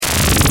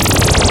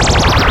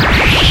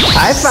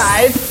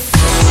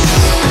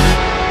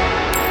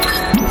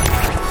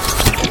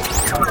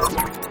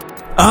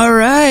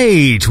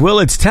right. Well,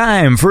 it's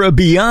time for a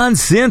Beyond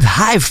Synth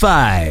High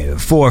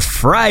Five for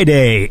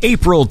Friday,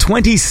 April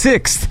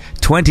 26th,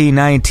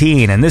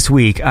 2019. And this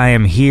week, I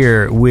am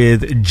here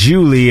with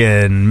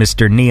Julian,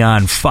 Mr.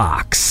 Neon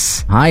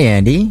Fox. Hi,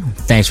 Andy.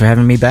 Thanks for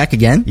having me back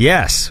again.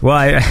 Yes. Well,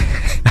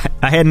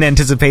 I hadn't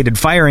anticipated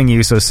firing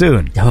you so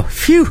soon. Oh,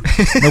 phew.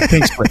 No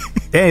pink split.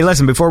 Hey,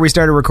 listen, before we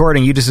started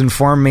recording, you just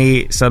informed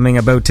me something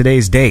about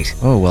today's date.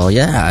 Oh, well,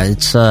 yeah.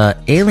 It's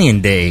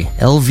Alien Day.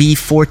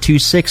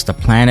 LV-426, the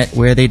planet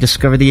where they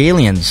discover the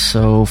aliens.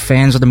 So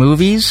fans of the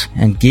movies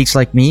and geeks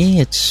like me,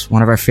 it's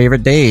one of our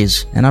favorite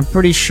days. And I'm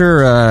pretty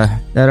sure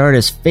that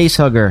artist,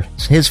 Facehugger,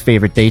 it's his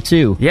favorite day,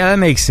 too. Yeah, that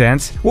makes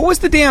sense. What was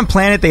the damn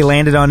planet they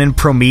landed on in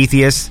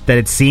Prometheus that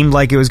it seemed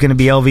like it was going to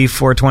be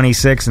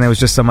LV-426 and it was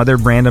just some other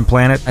random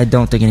planet? I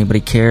don't think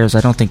anybody cares.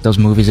 I don't think those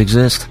movies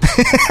exist.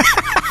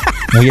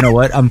 Well, you know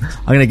what? I'm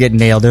gonna get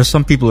nailed. There's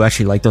some people who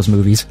actually like those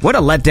movies. What a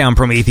letdown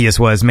Prometheus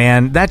was,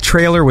 man. That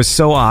trailer was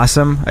so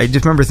awesome. I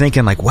just remember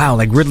thinking, like, wow,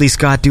 like Ridley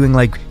Scott doing,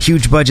 like,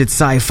 huge budget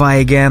sci-fi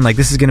again. Like,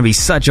 this is gonna be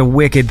such a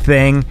wicked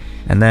thing.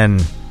 And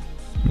then,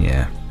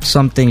 yeah.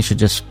 Some things should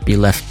just be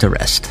left to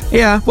rest.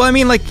 Yeah, well, I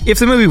mean, like, if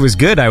the movie was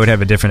good, I would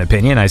have a different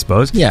opinion, I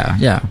suppose.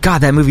 Yeah.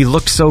 God, that movie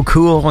looked so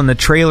cool, and the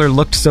trailer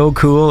looked so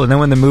cool, and then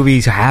when the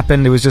movie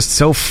happened, it was just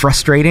so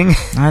frustrating.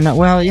 I know.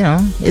 Well, you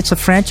know, it's a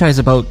franchise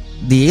about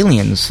the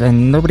aliens,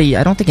 and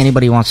I don't think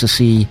anybody wants to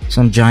see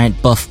some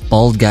giant buff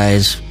bald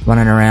guys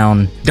running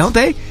around. Don't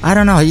they? I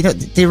don't know. You know,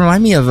 they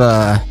remind me of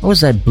what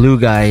was that blue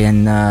guy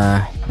in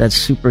that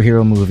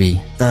superhero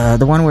movie?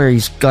 The one where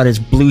he's got his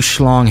blue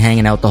schlong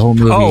hanging out the whole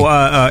movie.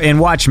 Oh, in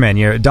Watchmen,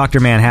 you're Dr.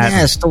 Manhattan.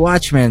 Yes, the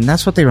Watchmen.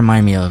 That's what they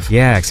remind me of.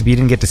 Yeah, except you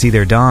didn't get to see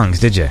their dongs,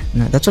 did you?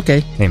 No, that's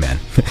okay. Hey, man.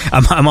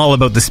 I'm all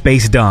about the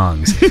space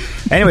dongs.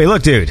 Anyway,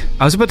 look, dude.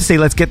 I was about to say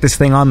let's get this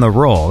thing on the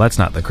roll. That's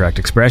not the correct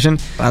expression.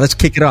 Let's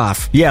kick it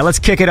off. Yeah, let's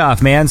kick it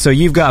off, man. So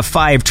you've got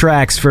 5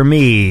 tracks for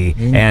me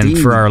and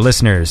for our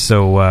listeners.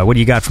 So what do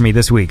you got for me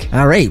this week?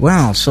 All right.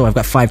 Well, so I've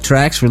got 5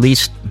 tracks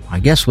released, I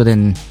guess,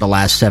 within the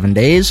last 7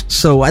 days.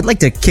 So I'd like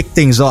to kick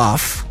things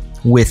off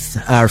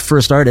with our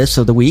first artist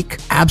of the week,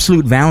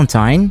 Absolute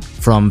Valentine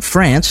from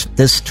France.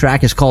 This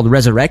track is called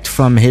Resurrect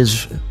from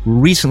his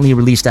recently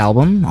released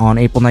album on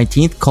April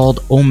 19th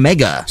called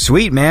Omega.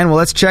 Sweet, man. Well,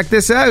 let's check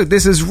this out.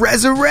 This is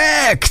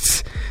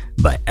Resurrect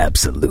by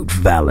Absolute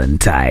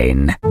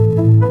Valentine.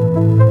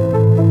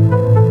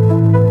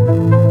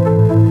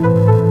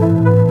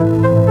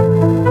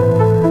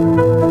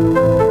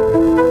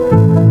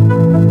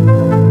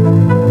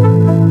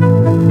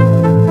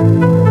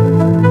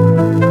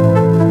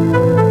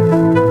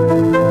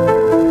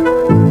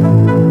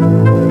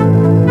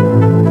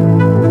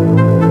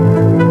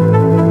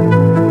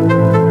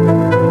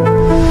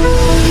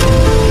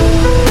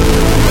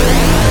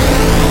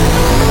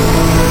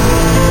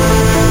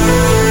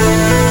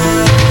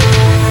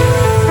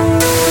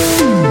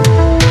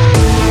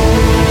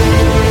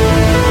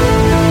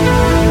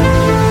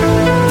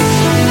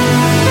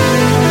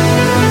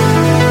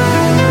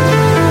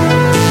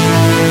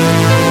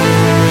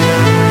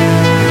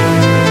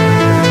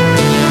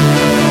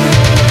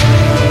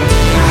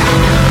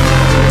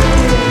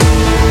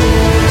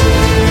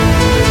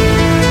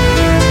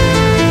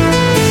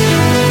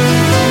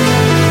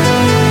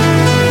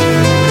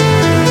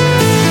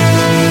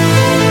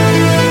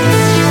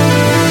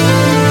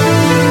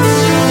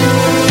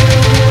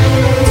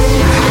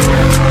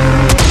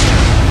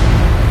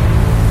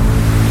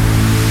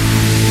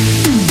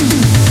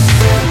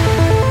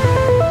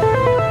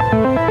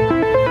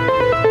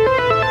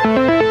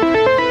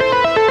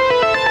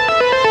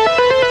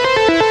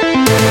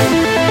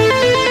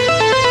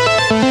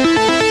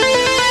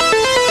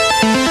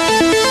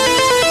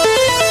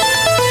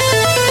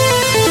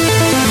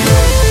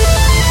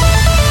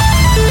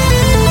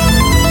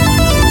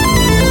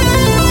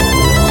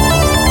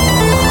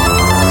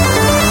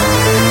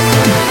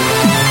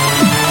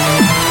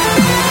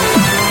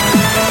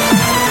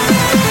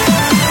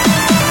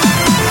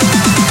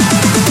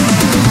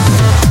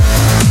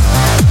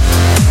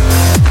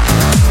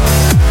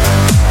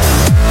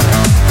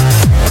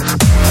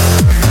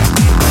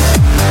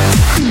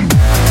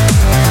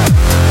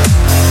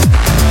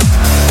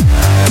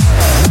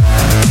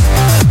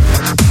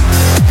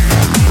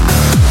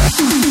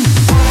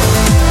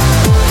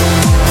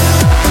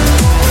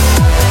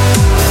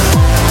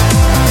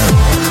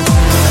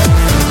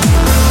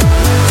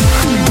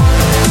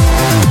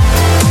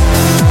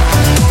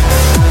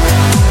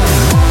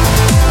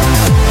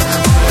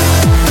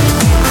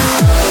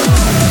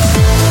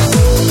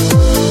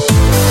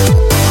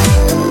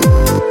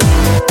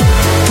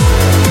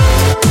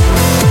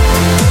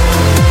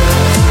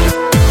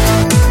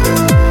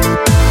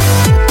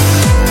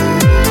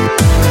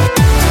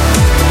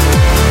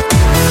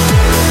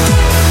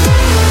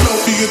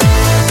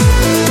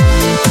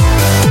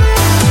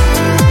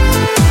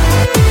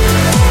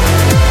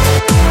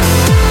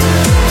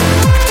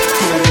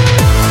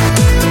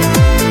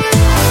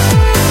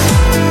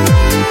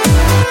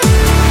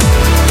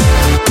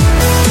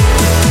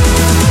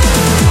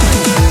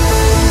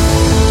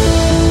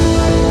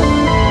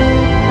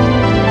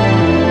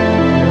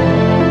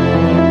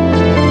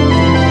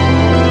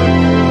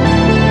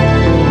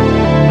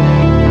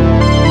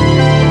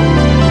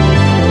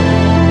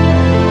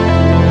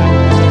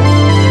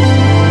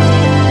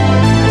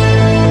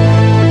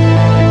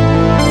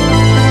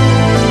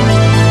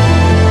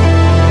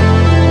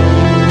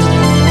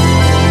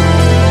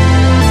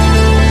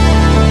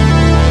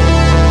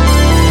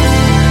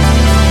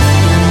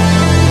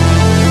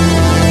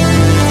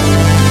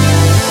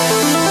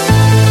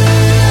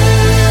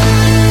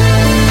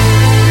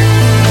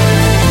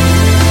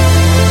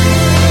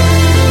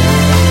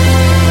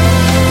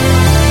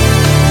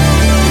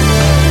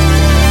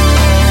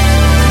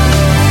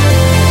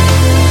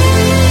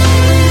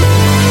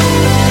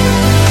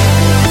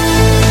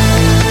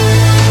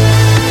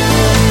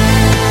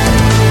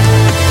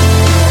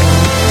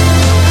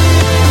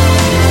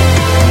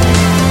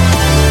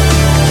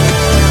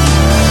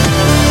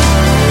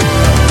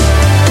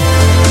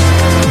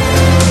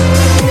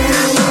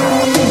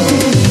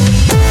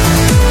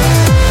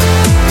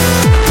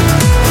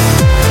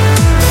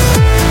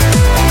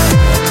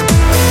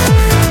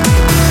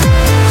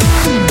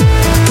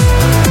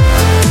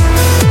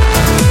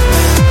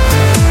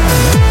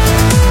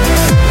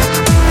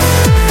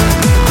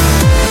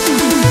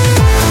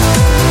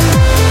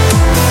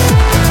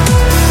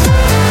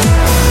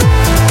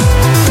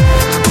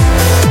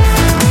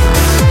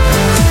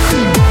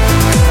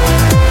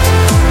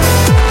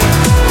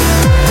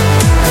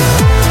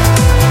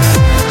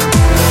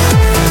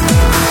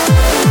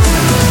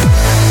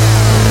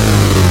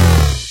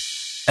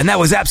 And that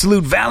was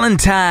Absolute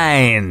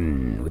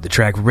Valentine with the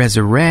track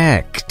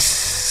Resurrect.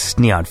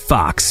 Neon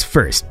Fox,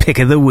 first pick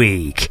of the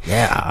week.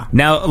 Yeah.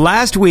 Now,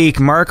 last week,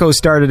 Marco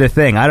started a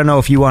thing. I don't know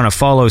if you want to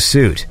follow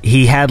suit.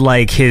 He had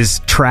like his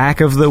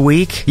track of the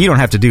week. You don't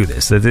have to do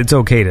this. It's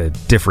okay to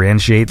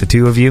differentiate the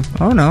two of you.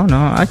 Oh, no.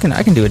 I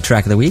can do a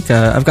track of the week.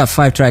 I've got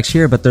 5 tracks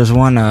here, but there's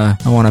one I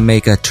want to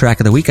make a track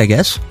of the week, I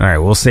guess. All right,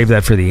 we'll save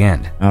that for the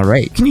end. All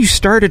right. Can you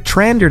start a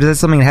trend, or is that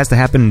something that has to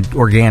happen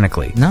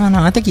organically? No,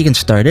 I think you can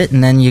start it,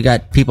 and then you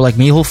got people like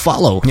me who'll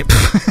follow. Yep.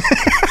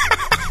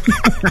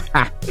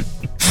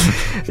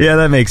 Yeah,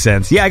 that makes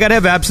sense. Yeah, I gotta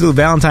have Absolute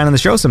Valentine on the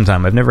show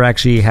sometime. I've never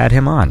actually had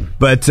him on.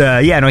 But,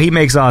 yeah, no, he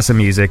makes awesome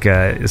music.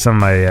 Some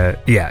of my,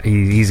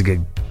 he's a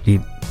good,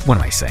 what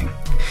am I saying?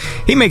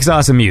 He makes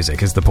awesome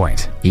music, is the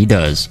point. He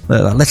does.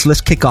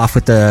 Let's kick off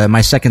with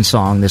my second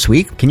song this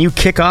week. Can you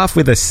kick off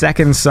with a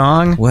second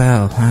song?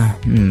 Well,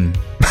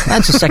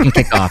 that's a second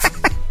kickoff.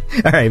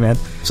 All right, man.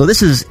 So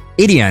this is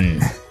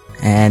Idian.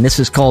 And this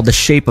is called The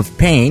Shape of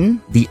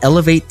Pain, the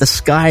Elevate the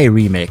Sky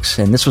remix.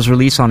 And this was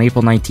released on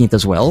April 19th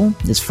as well.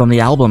 It's from the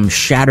album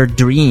Shattered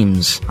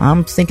Dreams.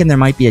 I'm thinking there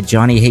might be a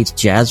Johnny Hates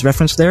Jazz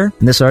reference there.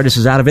 And this artist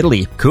is out of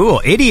Italy.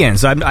 Cool.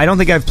 Idians. I don't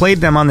think I've played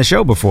them on the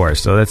show before.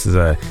 So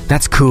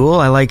that's cool.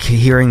 I like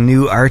hearing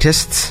new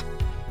artists.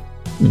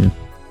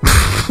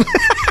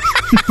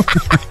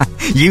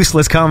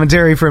 Useless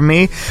commentary from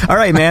me. All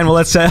right, man. Well,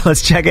 let's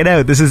check it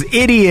out. This is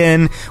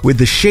Idian with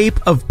The Shape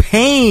of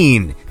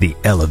Pain, the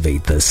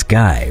Elevate the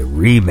Sky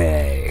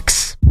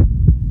remix.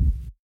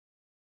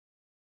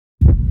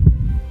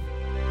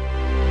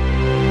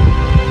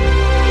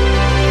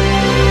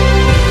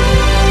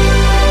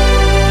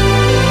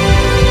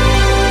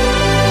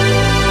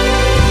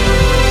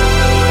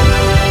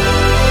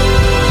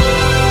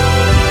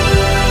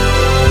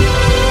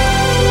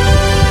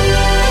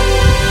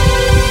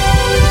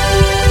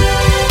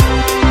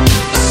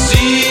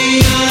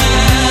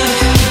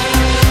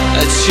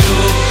 Your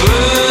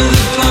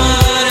birthday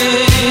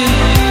party,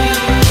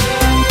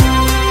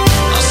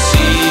 I see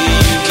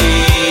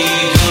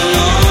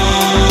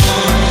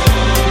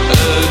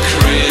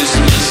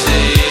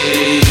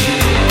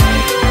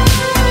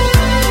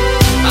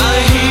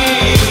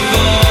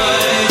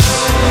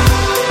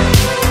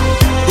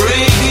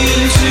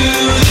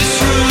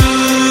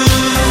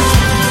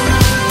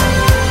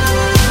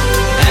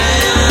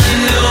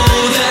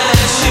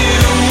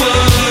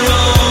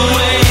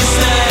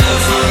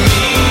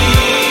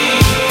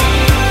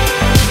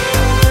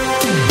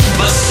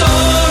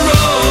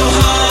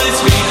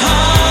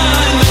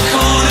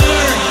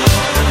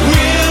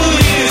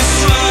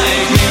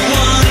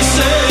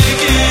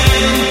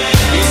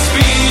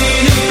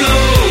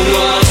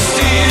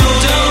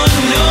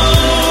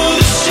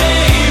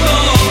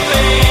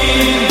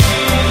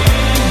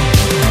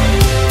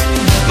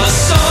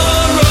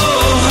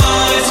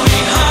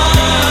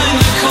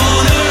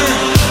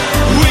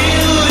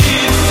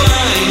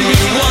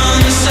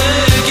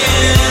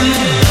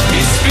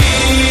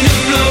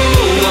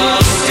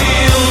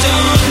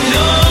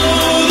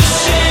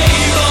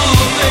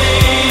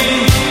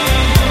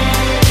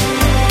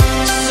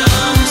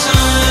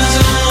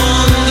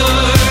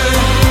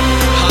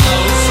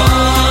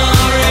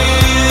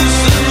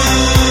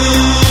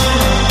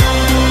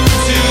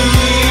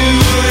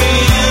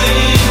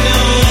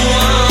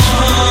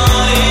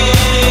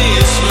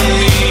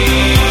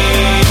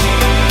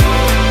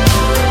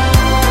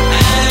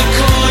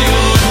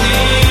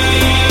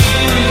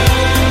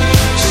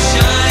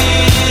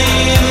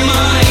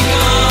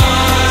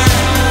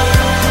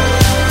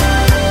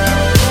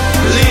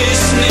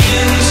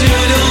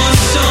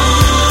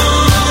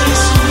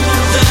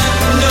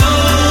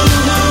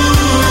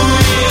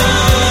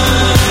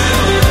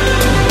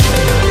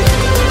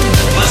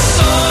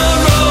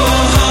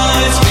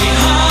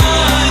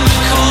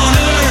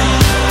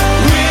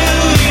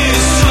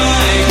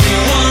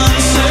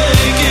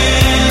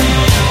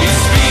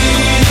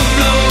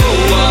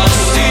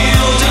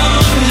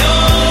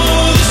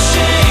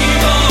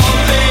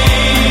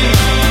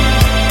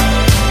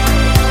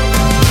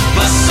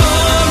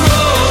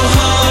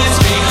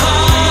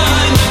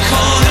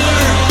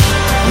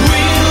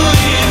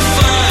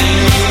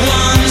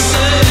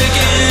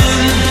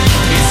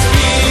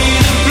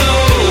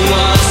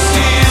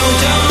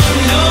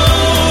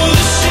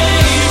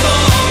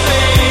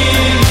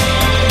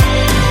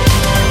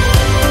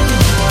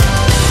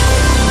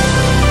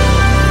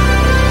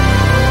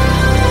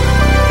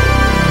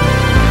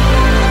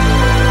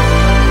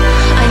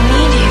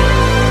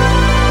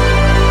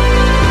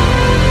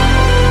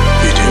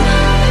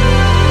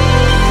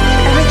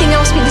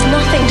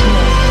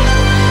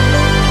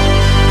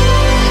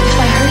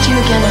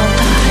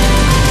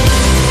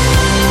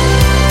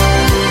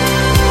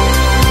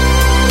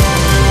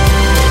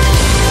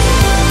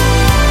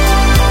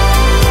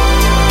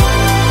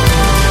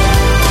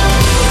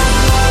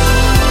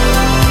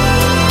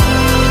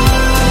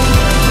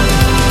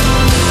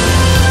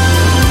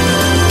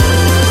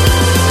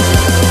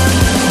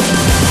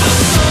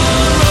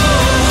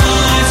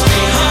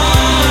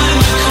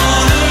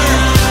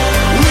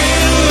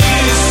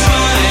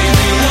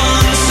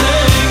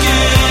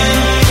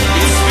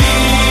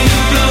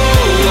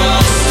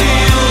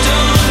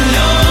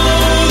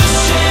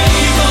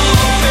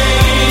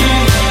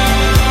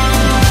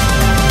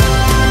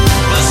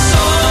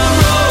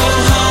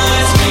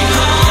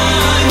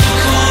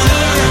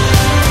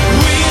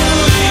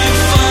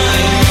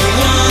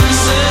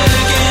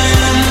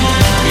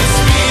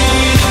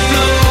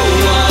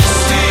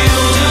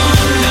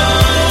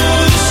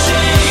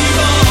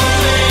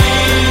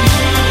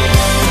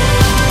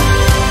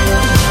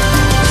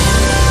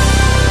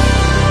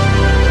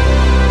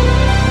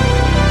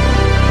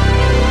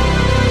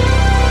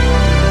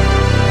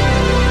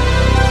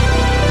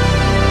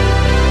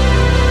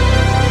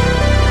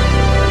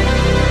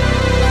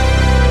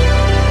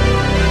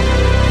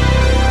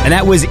And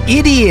that was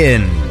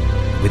Idian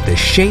with The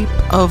Shape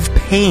of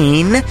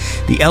Pain,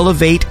 the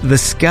Elevate the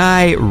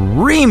Sky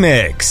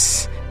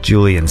remix.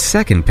 Julian's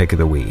second pick of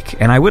the week.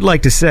 And I would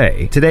like to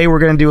say, today we're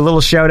going to do a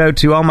little shout out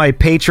to all my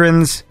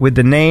patrons with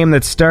the name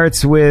that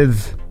starts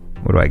with,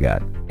 what do I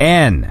got?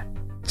 N.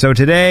 So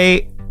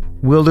today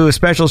we'll do a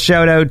special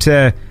shout out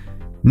to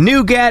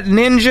Nougat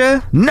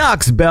Ninja,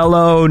 Nox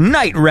Bello,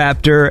 Night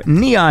Raptor,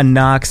 Neon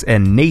Nox,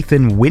 and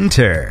Nathan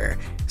Winter.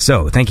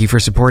 So, thank you for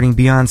supporting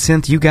Beyond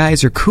Synth. You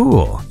guys are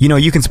cool. You know,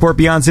 you can support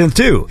Beyond Synth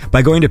too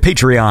by going to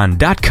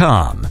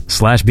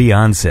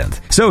patreon.com/Beyond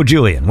Synth. So,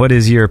 Julian, what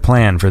is your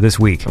plan for this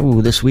week?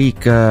 Oh, this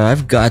week,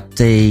 I've got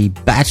a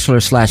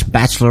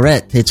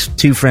bachelor/bachelorette. It's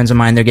two friends of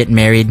mine. They're getting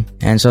married.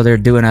 And so they're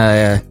doing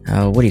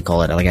what do you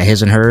call it? Like a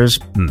his and hers?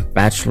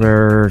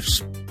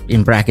 Bachelor's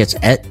in brackets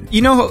et.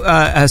 You know,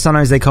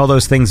 sometimes they call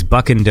those things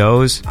buck and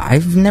does.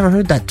 I've never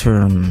heard that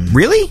term.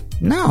 Really?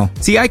 No.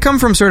 See, I come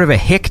from sort of a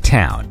hick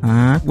town.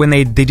 When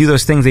they do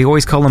those things, they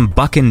always call them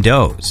buck and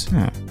does.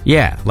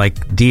 Yeah,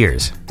 like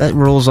deers. That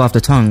rolls off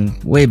the tongue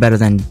way better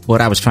than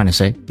what I was trying to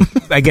say.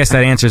 I guess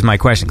that answers my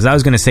question, because I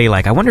was going to say,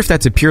 like, I wonder if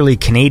that's a purely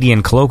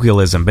Canadian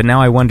colloquialism, but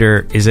now I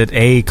wonder, is it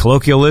a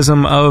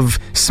colloquialism of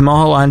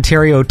small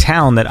Ontario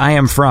town that I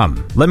am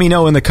from? Let me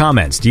know in the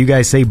comments. Do you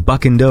guys say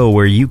buck and doe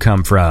where you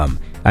come from?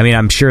 I mean,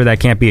 I'm sure that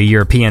can't be a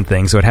European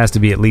thing, so it has to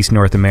be at least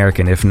North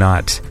American, if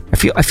not.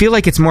 I feel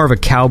like it's more of a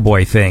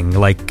cowboy thing,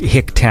 like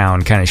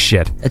Hicktown kind of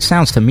shit. It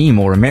sounds to me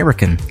more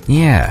American.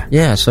 Yeah.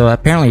 Yeah, so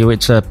apparently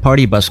it's a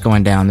party bus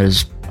going down.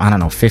 There's, I don't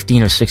know,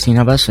 15 or 16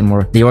 of us, and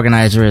the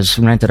organizer has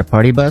rented a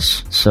party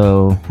bus.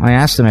 So I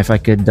asked him if I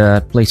could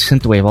play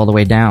Synthwave all the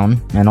way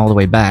down and all the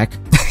way back.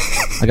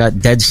 I got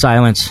dead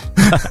silence.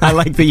 I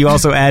like that you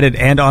also added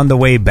 "and on the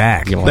way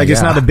back."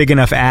 It's not a big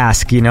enough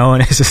ask, you know?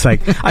 And it's just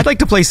like, I'd like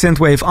to play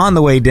Synthwave on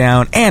the way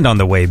down and on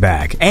the way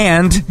back.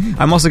 And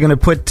I'm also going to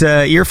put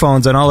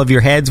earphones on all of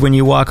your heads when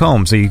you walk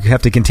home, so you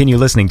have to continue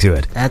listening to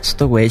it. That's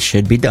the way it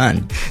should be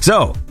done.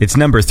 So, it's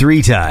number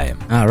 3 time.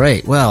 All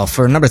right. Well,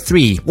 for number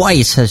 3,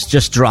 Weiss has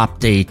just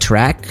dropped a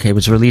track. It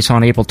was released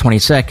on April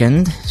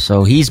 22nd,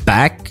 so he's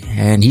back,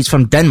 and he's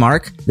from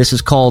Denmark. This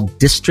is called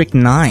District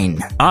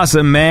 9.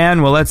 Awesome,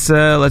 man. Well, let's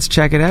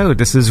check it out.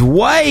 This is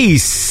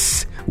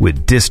Weiss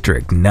with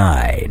District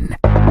 9.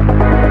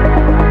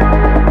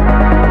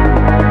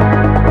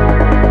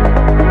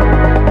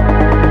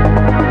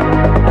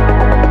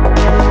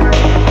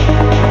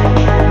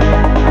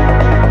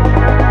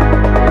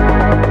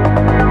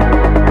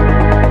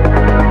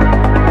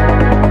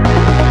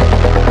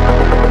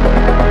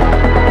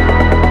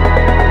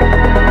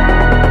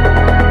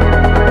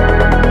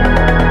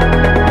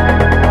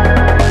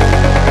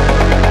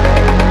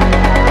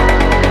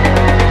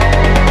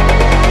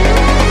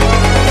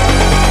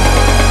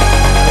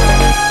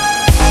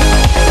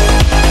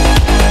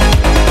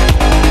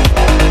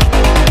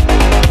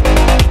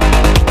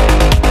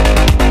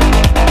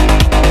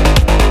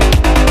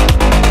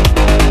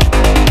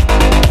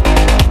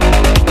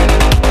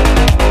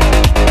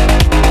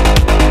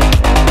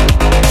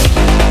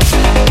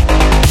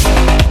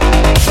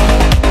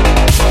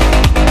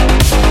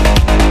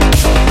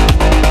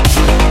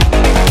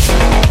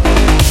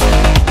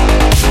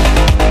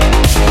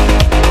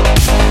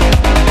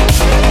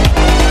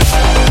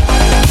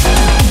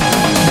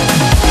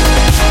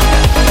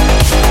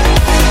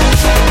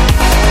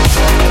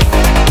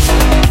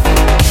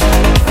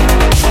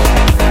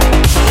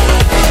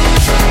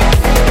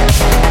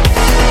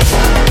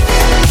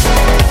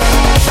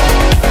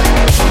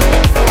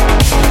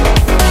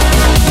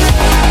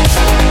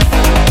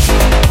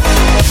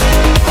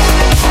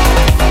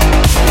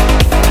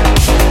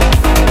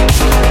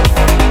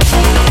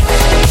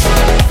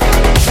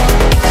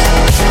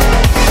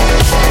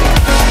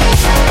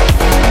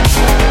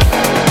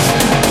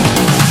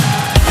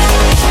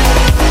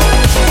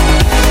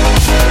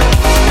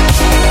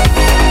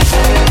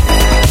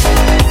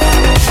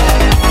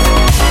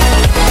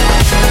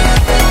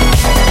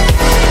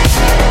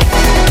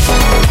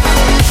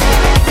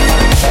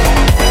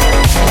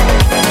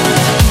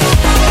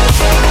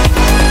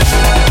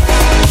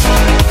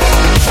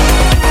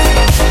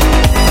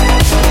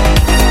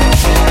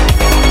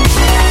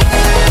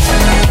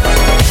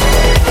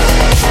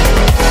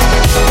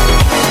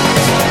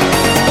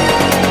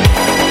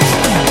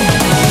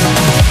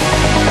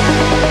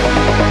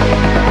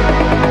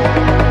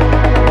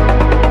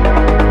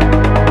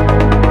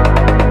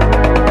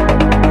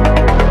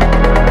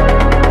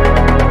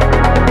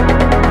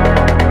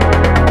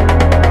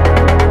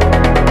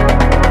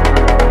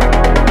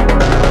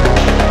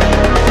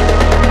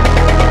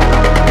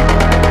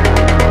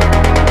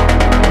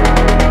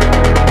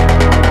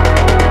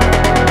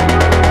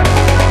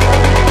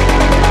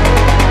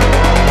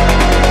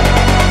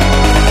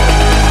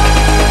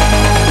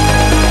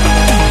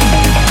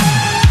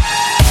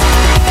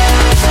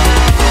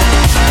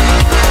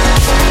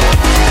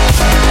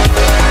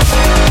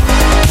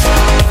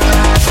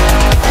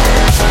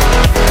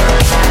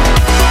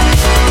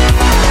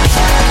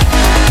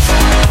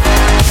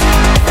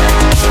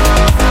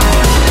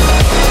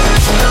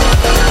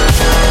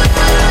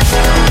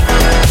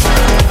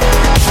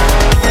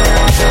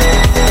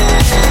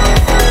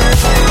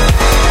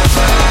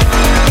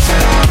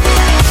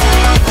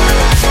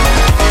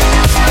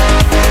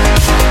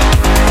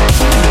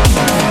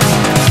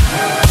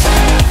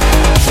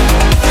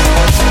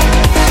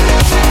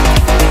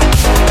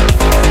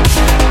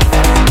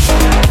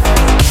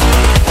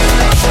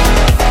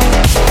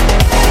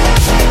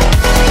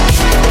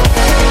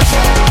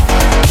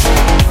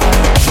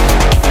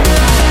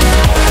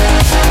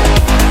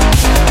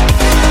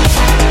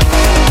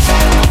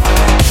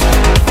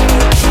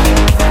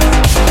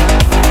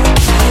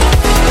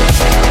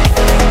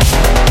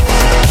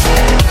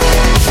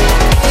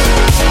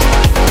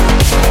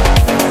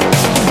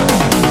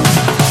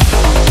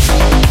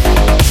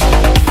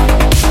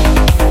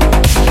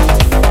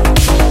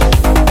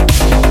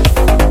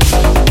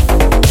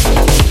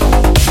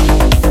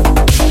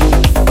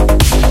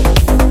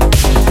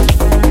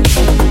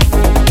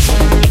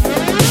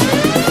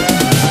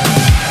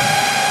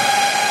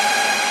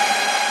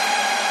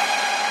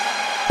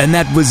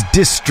 And that was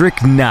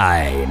District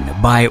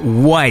 9 by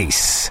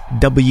Weiss,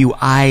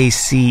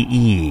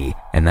 W-I-C-E.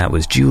 And that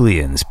was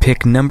Julian's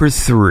pick number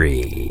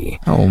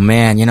 3. Oh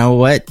man, you know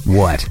what?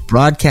 What?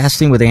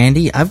 Broadcasting with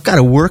Andy, I've got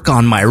to work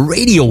on my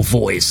radio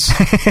voice.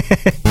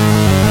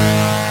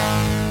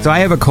 So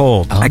I have a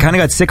cold. I kind of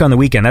got sick on the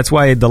weekend. That's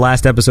why the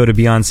last episode of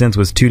Beyond Synth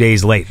was 2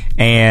 days late.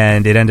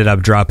 And it ended up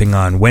dropping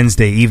on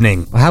Wednesday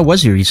evening. How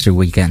was your Easter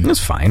weekend? It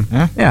was fine.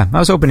 Yeah, I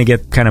was hoping to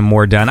get kind of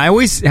more done. I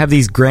always have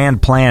these grand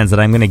plans that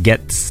I'm going to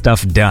get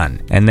stuff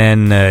done. And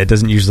then it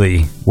doesn't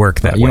usually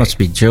work that way. You must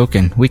be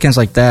joking. Weekends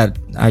like that,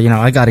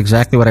 I got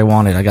exactly what I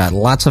wanted. I got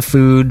lots of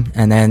food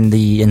and then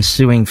the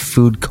ensuing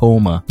food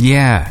coma.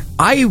 Yeah.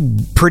 I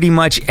pretty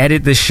much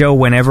edit the show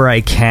whenever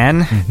I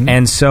can.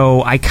 And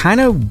so I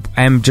kind of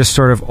am just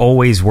sort of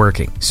always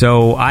working.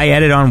 So I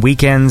edit on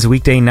weekends,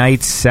 weekday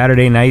nights,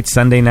 Saturday nights,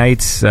 Sunday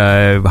nights,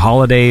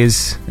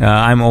 holidays.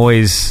 I'm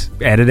always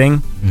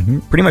editing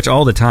pretty much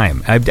all the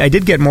time. I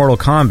did get Mortal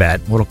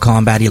Kombat. Mortal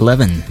Kombat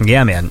 11.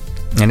 Yeah, man.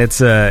 And it's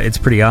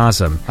pretty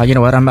awesome. You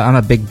know what? I'm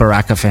a big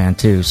Baraka fan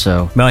too,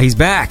 so... Well, he's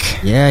back.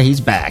 Yeah, he's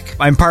back.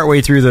 I'm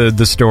partway through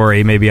the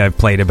story. Maybe I've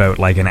played about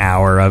like an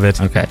hour of it.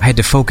 Okay. I had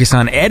to focus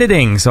on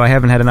editing, so I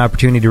haven't had an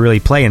opportunity to really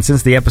play. And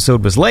since the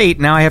episode was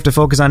late, now I have to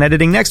focus on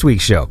editing next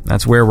week's show.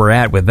 That's where we're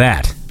at with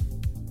that.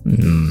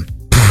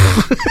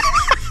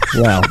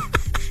 Well,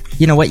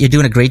 you know what? You're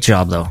doing a great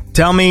job, though.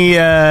 Tell me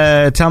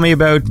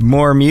about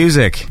more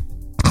music.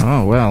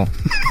 Oh, well.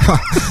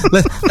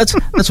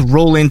 Let's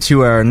roll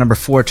into our number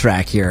 4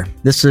 track here.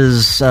 This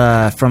is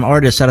from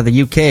artists out of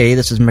the UK.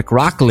 This is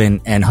McRocklin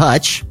and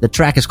Hutch. The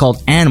track is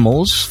called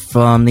Animals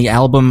from the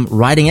album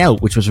Riding Out,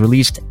 which was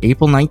released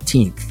April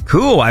 19th.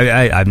 Cool.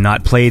 I've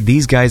not played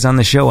these guys on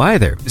the show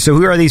either. So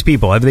who are these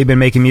people? Have they been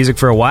making music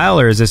for a while,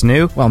 or is this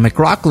new? Well,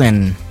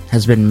 McRocklin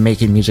has been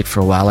making music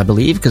for a while, I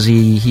believe, because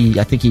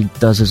I think he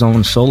does his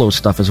own solo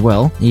stuff as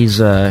well. He's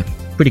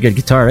pretty good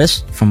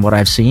guitarist from what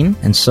I've seen.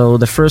 And so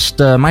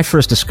my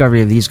first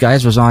discovery of these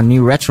guys was on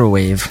New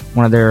Retrowave,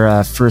 one of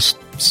their first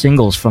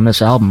singles from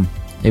this album.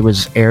 It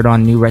was aired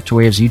on New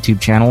Retrowave's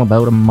YouTube channel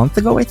about a month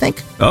ago, I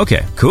think.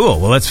 Okay, cool.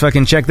 Well, let's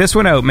fucking check this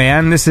one out,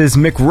 man. This is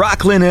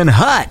McRocklin and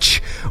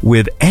Hutch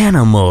with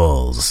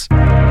Animals.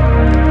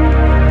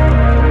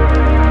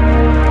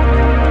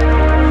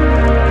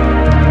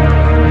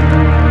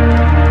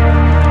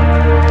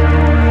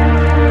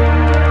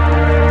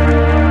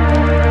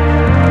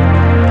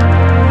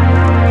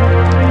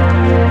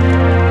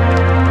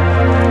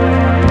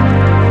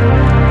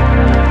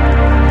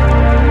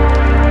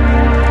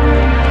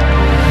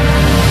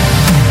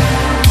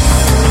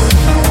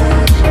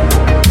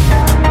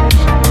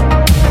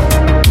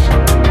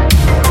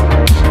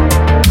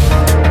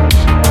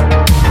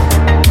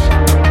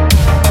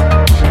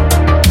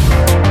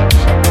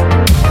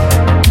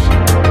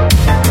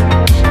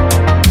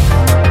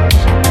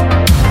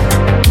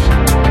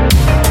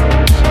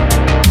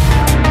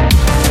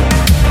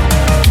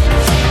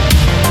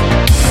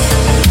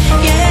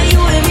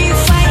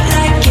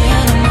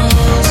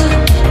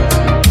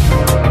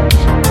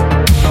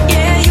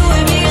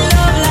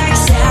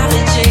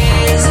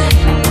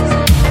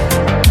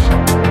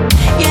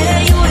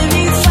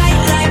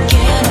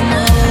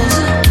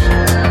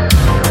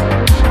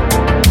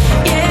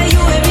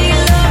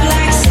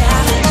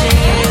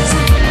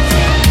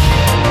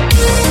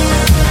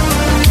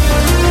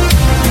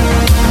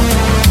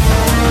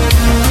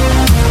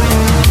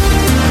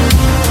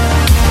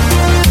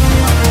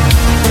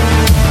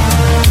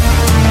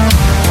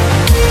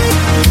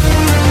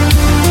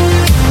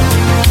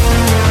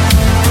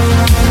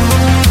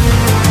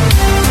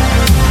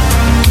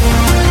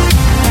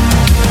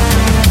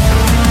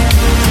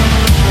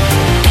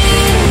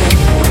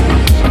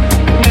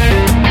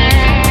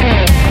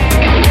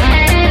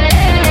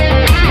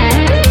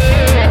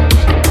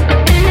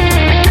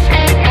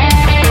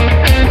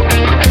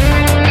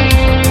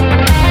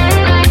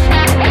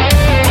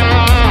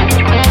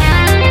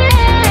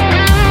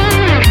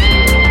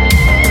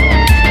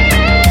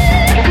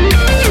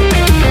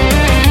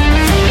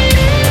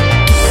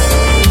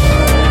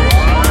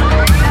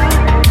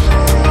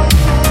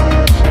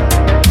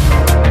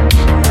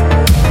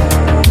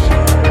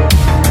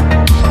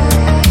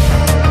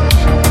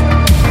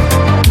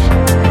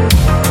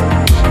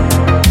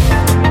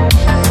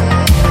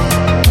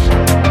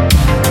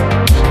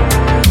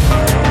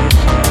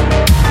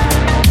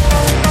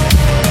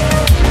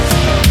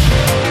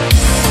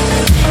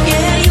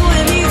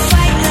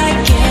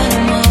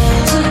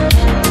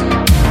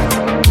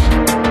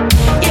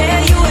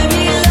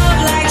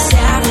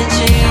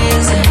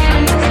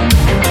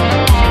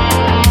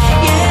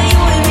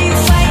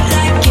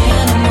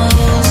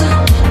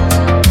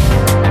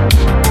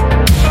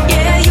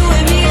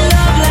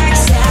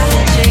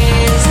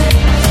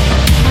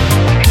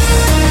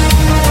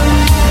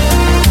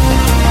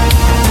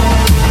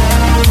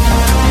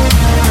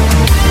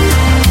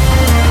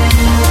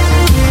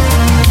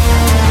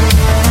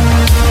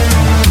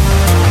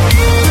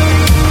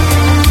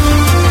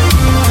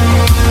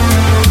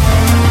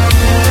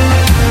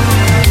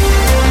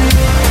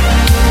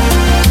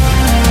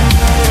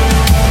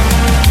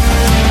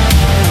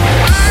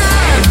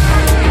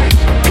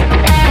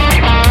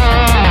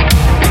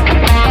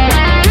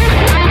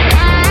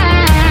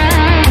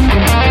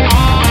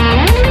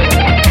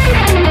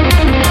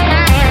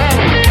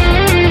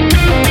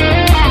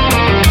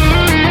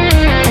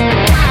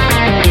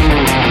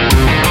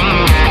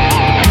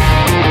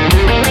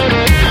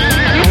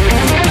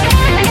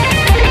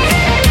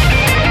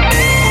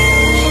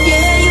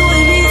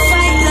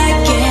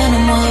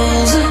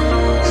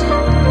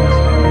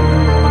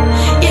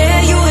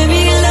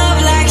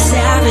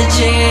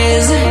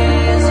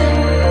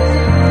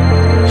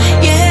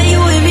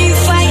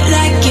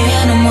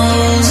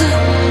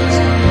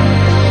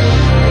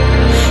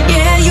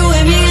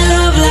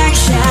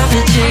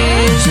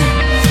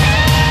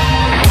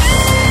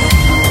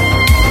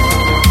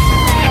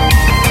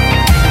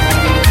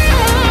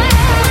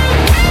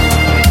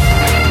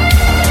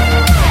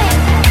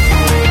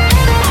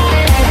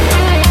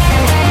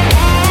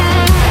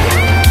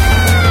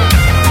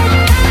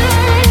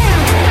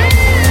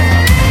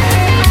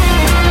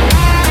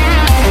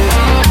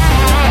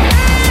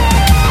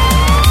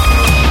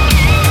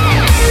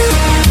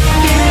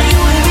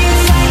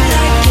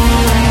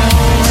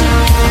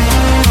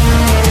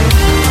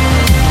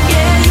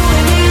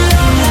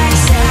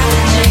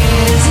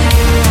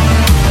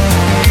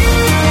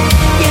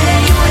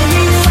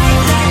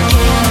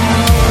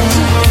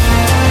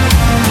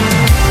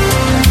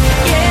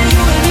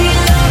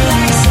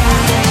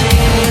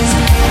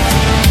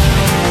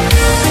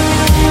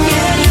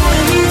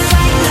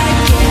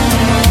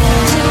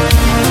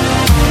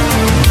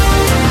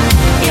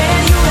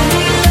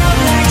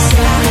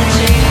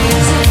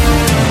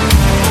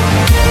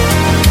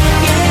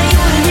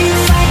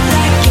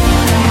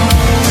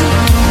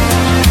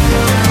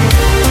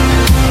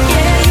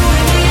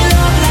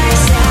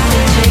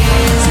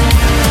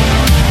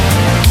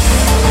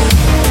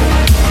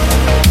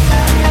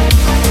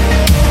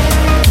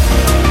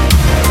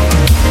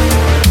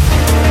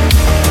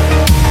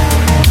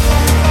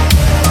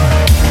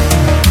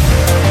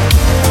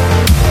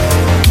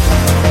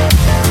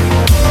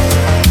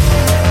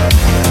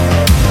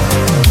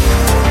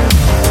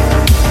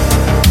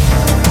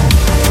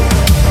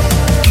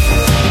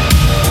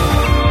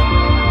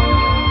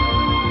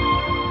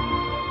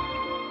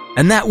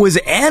 And that was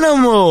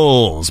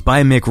Animals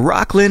by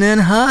McRocklin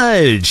and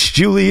Hudge,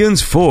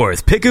 Julian's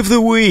fourth pick of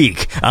the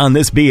week on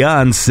this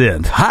Beyond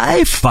Synth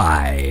High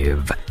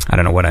Five. I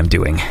don't know what I'm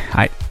doing.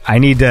 I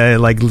need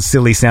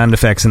silly sound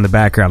effects in the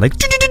background, like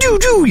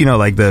you know,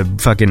 like the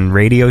fucking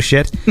radio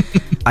shit.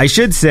 I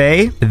should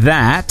say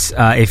that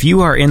if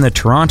you are in the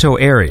Toronto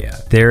area,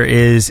 there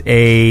is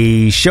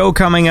a show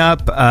coming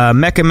up.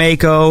 Mecha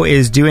Mako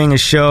is doing a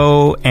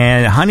show,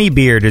 and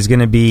Honeybeard is going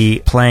to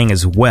be playing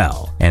as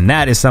well. And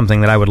that is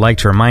something that I would like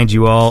to remind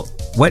you all.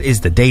 What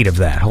is the date of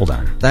that? Hold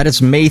on. That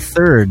is May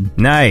 3rd.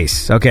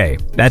 Nice. Okay.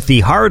 At the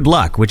Hard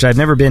Luck, which I've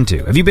never been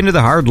to. Have you been to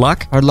the Hard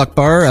Luck? Hard Luck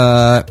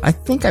Bar? I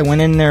think I went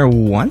in there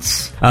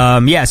once.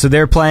 Yeah, so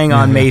they're playing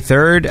on May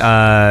 3rd,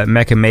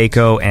 Mecha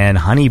Mako and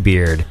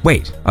Honeybeard.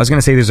 Wait, I was going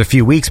to say there's a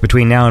few weeks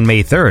between now and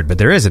May 3rd, but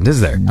there isn't,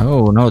 is there?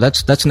 No,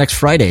 that's next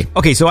Friday.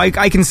 Okay, so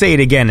I can say it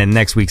again in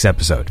next week's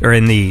episode, or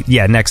in the,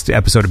 next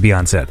episode of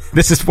Beyond Synth.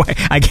 This is why,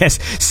 I guess,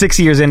 6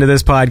 years into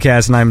this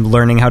podcast, and I'm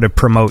learning how to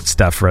promote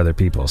stuff for other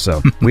people,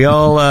 so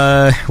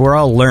we're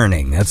all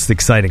learning. That's the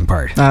exciting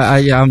part.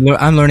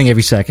 I'm learning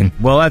every second.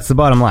 Well, that's the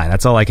bottom line.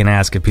 That's all I can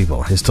ask of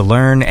people, is to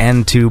learn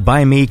and to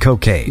buy me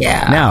cocaine.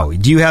 Yeah. Now,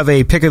 do you have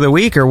a pick of the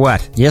week or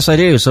what? Yes, I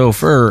do. So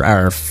for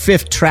our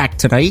fifth track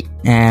tonight,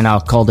 and I'll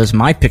call this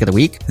my pick of the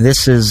week,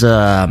 this is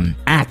At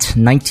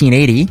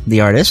 1980, the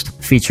artist,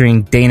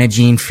 featuring Dana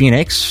Jean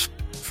Phoenix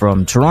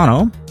from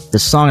Toronto. The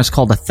song is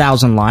called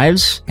 1,000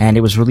 Lives, and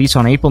it was released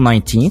on April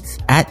 19th.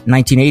 At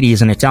 1980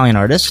 is an Italian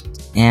artist,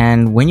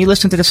 and when you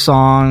listen to the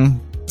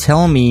song,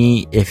 tell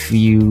me if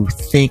you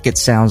think it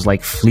sounds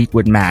like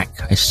Fleetwood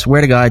Mac. I swear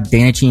to God,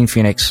 Dana Jean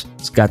Phoenix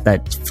has got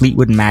that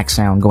Fleetwood Mac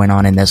sound going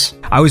on in this.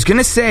 I was going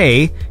to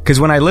say, because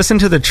when I listened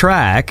to the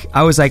track,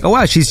 I was like, oh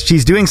wow,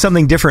 she's doing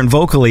something different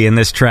vocally in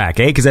this track,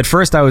 eh? Because at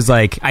first I was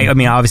like, I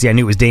mean, obviously I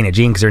knew it was Dana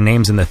Jean because her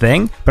name's in the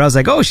thing, but I was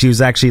like, oh, she was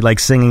actually like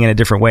singing in a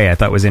different way. I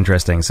thought it was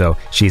interesting. So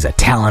she's a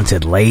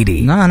talented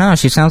lady. No,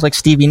 she sounds like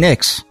Stevie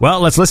Nicks.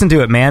 Well, let's listen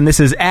to it, man. This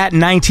is At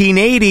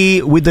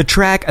 1980 with the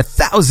track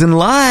 1,000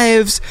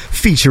 Lives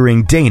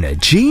featuring Dana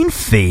Jean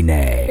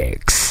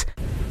Phoenix.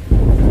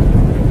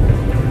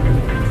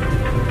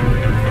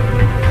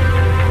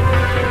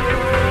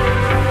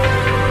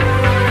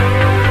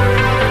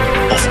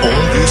 Of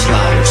all these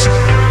lives,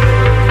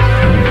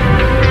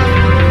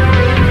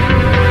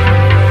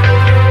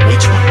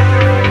 which one?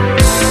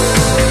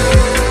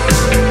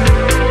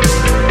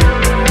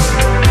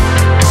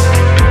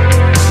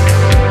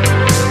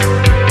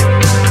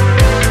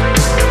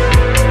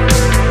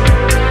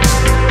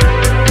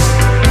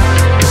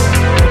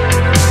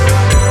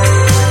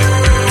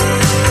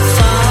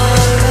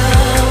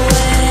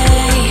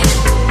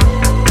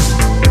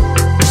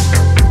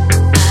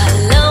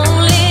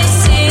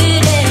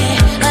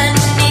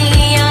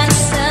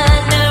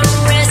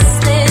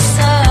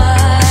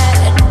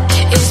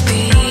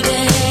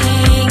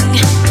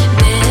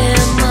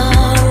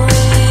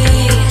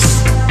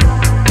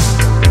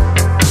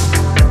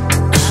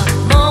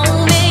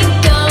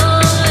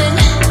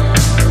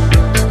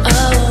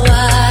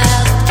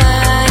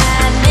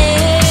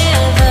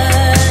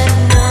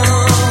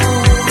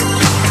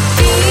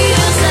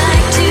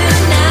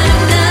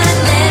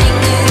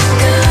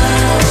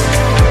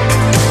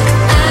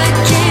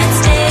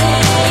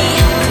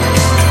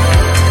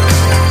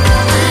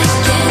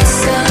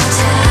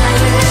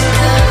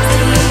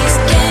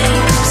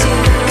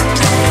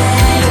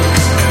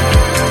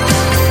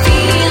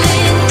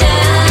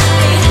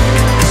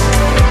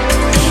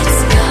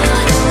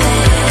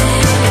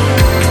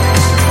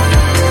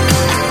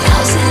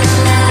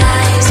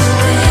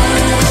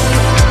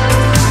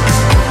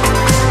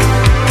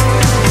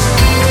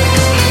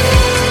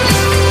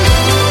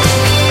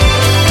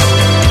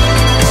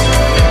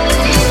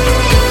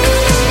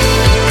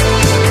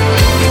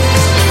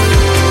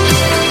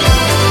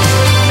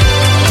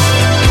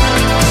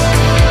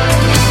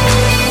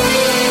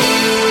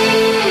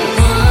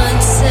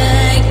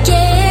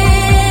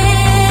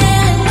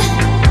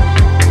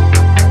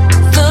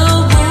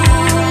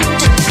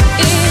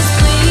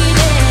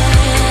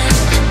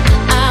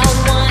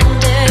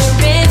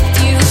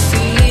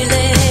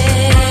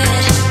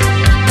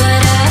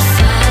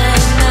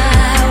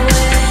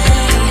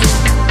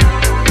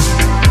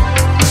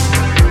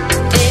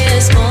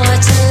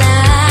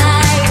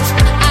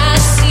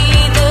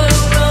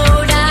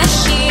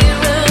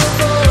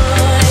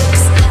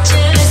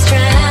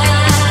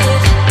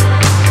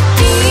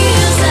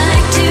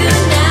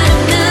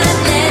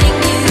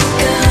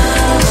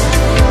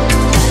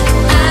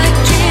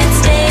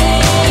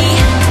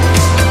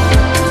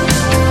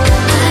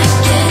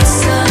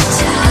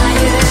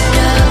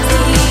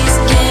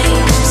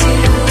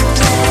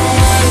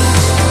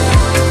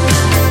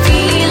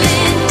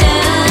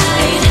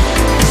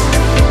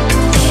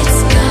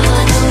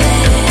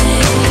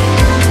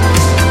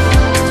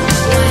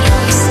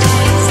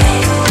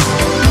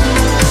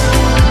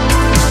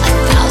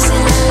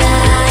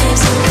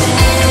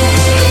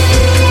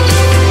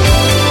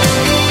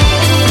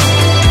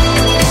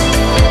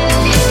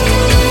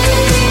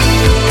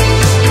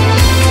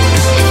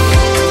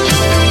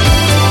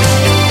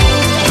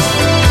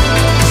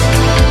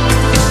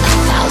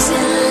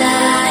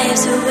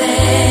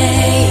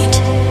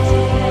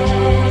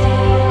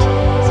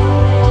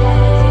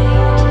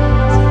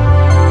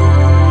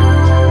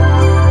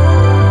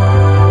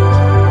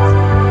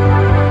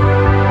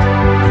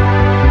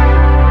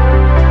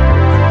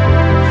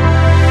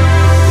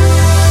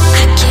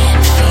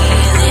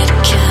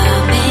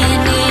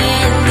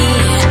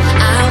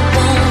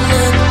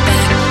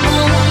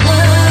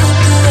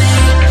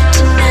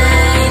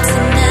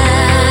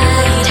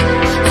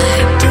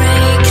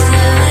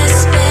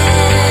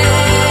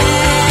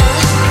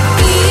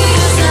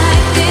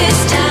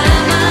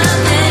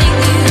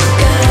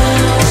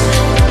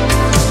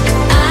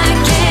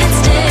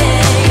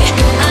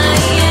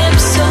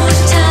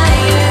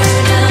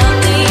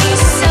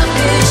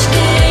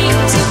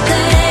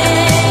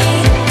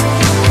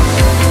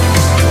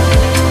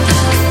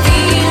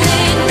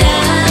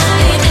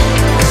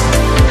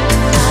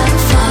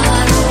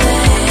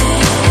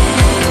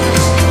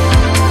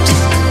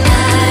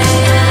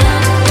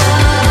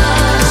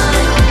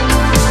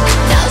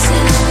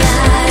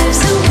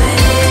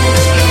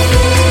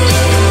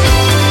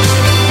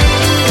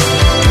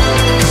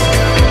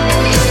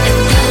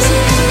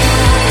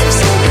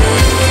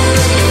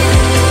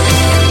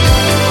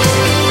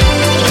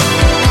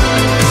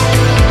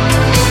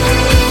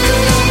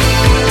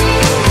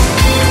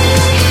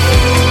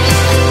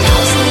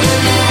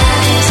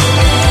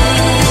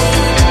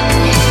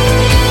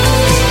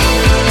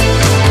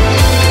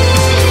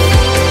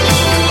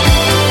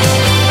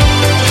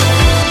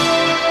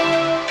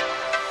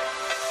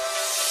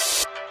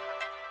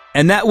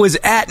 And that was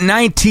at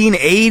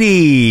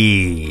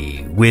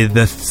 1980 with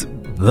the...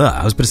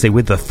 I was about to say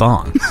with the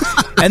thong.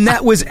 And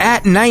that was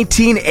at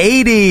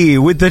 1980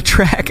 with the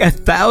track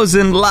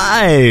 1,000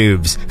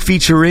 Lives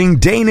featuring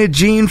Dana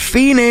Jean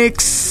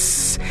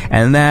Phoenix.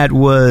 And that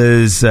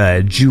was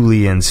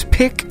Julian's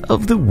pick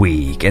of the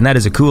week. And that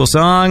is a cool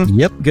song.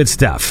 Yep. Good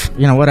stuff.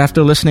 You know what?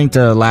 After listening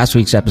to last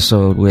week's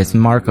episode with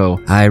Marco,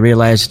 I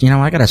realized,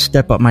 I got to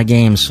step up my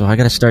game, so I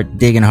got to start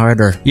digging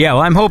harder. Yeah,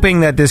 well, I'm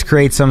hoping that this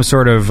creates some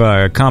sort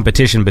of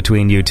competition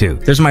between you two.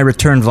 There's my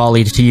return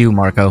volley to you,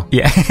 Marco.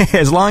 Yeah,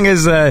 as long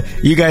as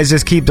you guys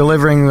just keep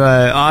delivering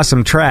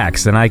awesome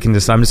tracks, then I'm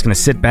just going to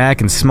sit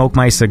back and smoke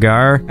my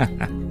cigar.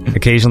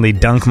 Occasionally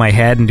dunk my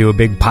head into a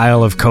big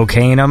pile of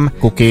cocaine-um.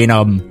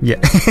 Yeah.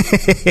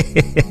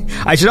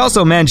 I should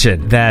also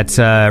mention that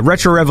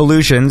Retro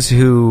Revolutions,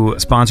 who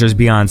sponsors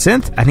Beyond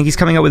Synth, I think he's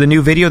coming out with a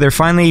new video. They're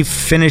finally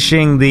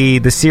finishing the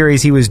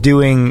series he was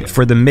doing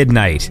for the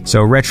Midnight.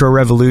 So Retro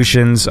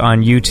Revolutions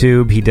on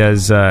YouTube. He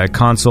does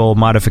console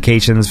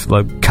modifications,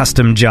 like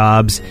custom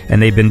jobs,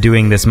 and they've been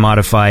doing this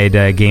modified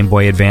Game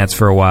Boy Advance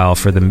for a while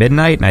for the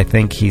Midnight, and I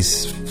think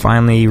he's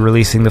finally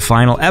releasing the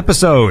final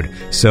episode.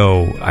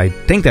 So I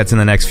think that's in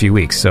the next few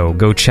weeks. So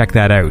go check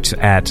that out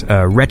at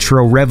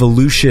Retro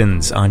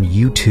Revolutions on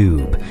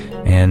YouTube.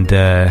 And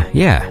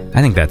yeah,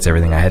 I think that's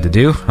everything I had to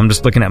do. I'm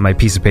just looking at my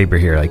piece of paper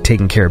here, like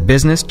taking care of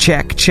business.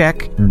 Check.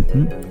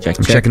 Mm-hmm.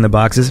 I'm checking the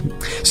boxes.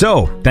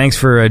 So thanks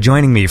for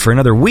joining me for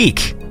another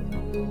week.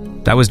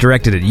 That was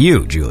directed at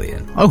you,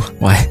 Julian. Oh,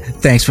 why?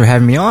 Thanks for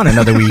having me on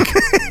another week.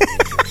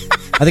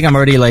 I think I'm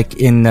already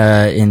in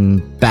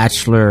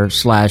bachelor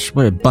 /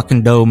 buck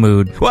and dough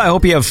mood. Well, I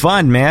hope you have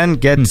fun, man.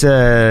 Get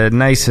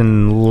nice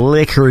and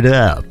liquored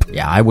up.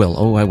 Yeah, I will.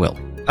 Oh, I will.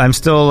 I'm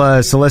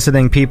still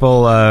soliciting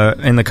people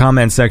in the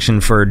comment section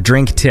for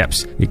drink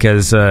tips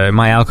because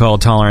my alcohol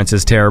tolerance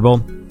is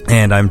terrible.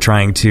 And I'm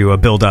trying to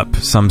build up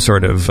some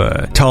sort of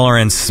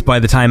tolerance by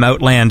the time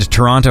Outland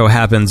Toronto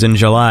happens in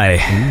July,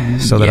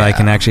 so that I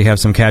can actually have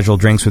some casual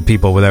drinks with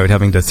people without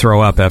having to throw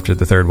up after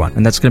the third one.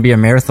 And that's going to be a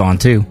marathon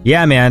too.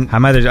 Yeah, man.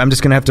 I'm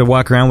just going to have to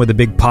walk around with a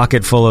big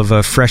pocket full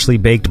of freshly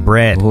baked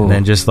bread, and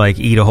then just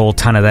eat a whole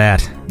ton of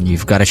that.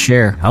 You've got to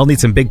share. I'll need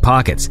some big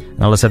pockets,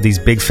 and I'll just have these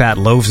big fat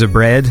loaves of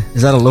bread.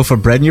 Is that a loaf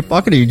of bread in your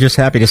pocket, or are you just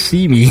happy to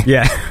see me?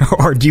 Yeah.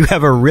 Or do you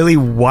have a really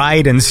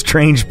wide and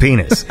strange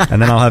penis? And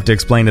then I'll have to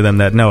explain to them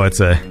that no, it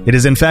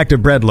is in fact a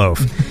bread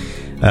loaf.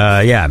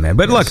 Yeah, man.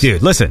 But look,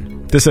 dude,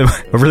 listen. This is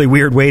a really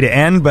weird way to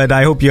end, but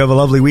I hope you have a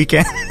lovely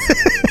weekend.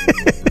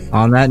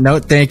 On that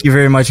note, thank you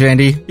very much,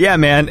 Andy. Yeah,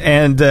 man.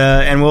 And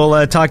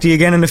we'll talk to you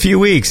again in a few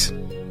weeks.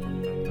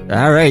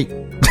 All right.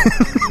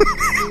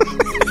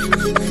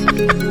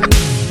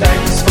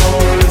 Thanks for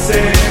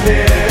listening.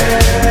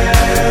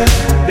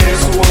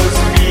 This was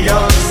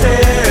Beyond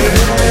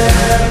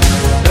Synth.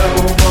 No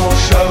more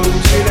show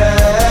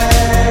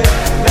today.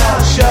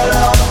 Now shut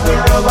up, the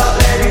robot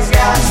lady's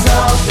got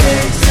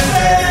something to say.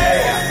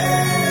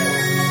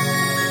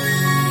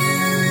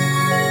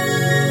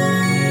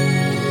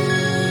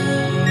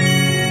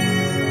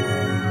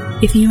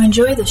 If you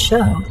enjoy the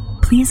show,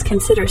 please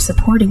consider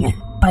supporting it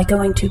by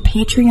going to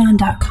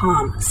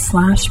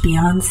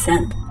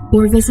patreon.com/BeyondSynth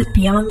or visit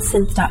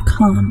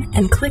BeyondSynth.com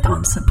and click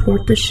on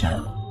Support the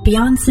Show.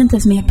 Beyond Synth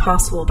is made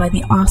possible by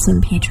the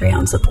awesome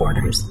Patreon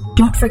supporters.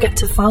 Don't forget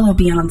to follow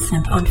Beyond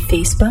Synth on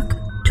Facebook,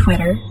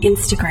 Twitter,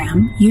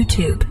 Instagram,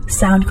 YouTube,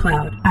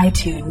 SoundCloud,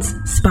 iTunes,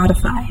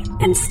 Spotify,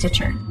 and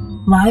Stitcher.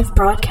 Live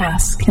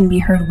broadcasts can be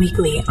heard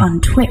weekly on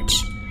Twitch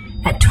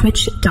at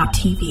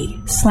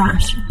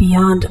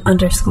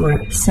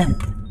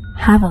twitch.tv/beyond_synth.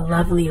 Have a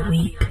lovely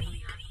week.